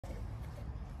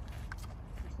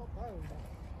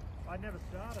I never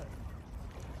started.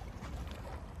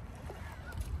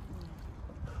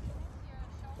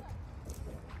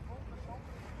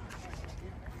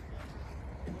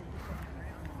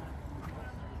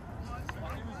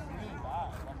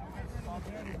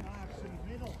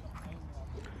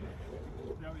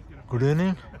 Good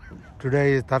evening.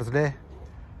 Today is Thursday,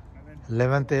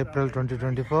 11th April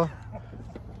 2024.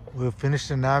 We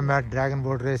finished Navmat Dragon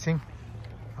Boat racing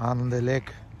on the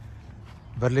lake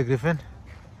Burley Griffin.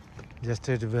 Just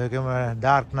it became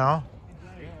dark now,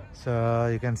 so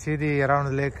you can see the around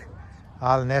the lake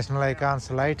all national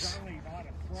icons, lights.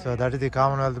 So that is the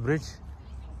Commonwealth Bridge,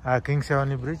 King's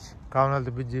Avenue Bridge.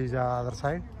 Commonwealth Bridge is the other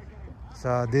side.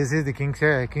 So this is the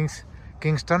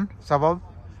Kingston suburb.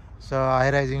 So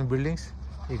high-rising buildings,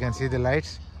 you can see the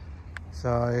lights.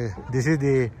 So this is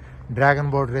the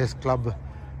Dragon Boat Race Club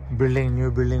building,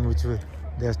 new building which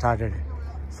they started.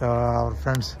 So our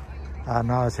friends are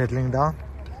now settling down,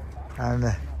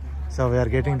 and so we are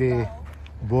getting the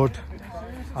boat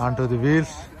onto the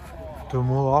wheels to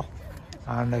move off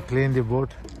and clean the boat,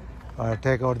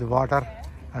 take out the water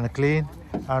and clean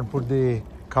and put the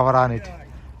cover on it.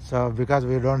 So because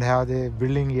we don't have the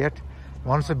building yet,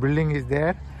 once the building is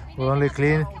there, we only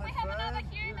clean. Can we have another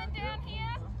human down here?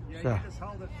 Yeah, So, you just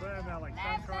hold it firm, Alex.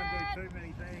 Don't try and do too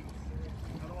many things.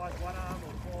 Otherwise one arm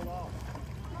will fall off.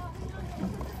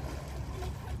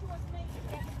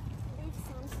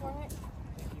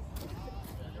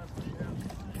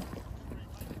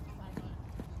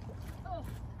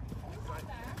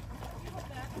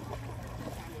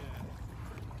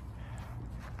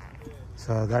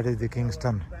 so that is the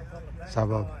Kingston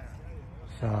suburb.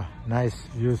 So nice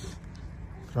views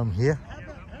from here. How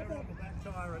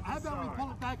about How about we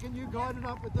pull it back and you guide it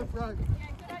up with the rope?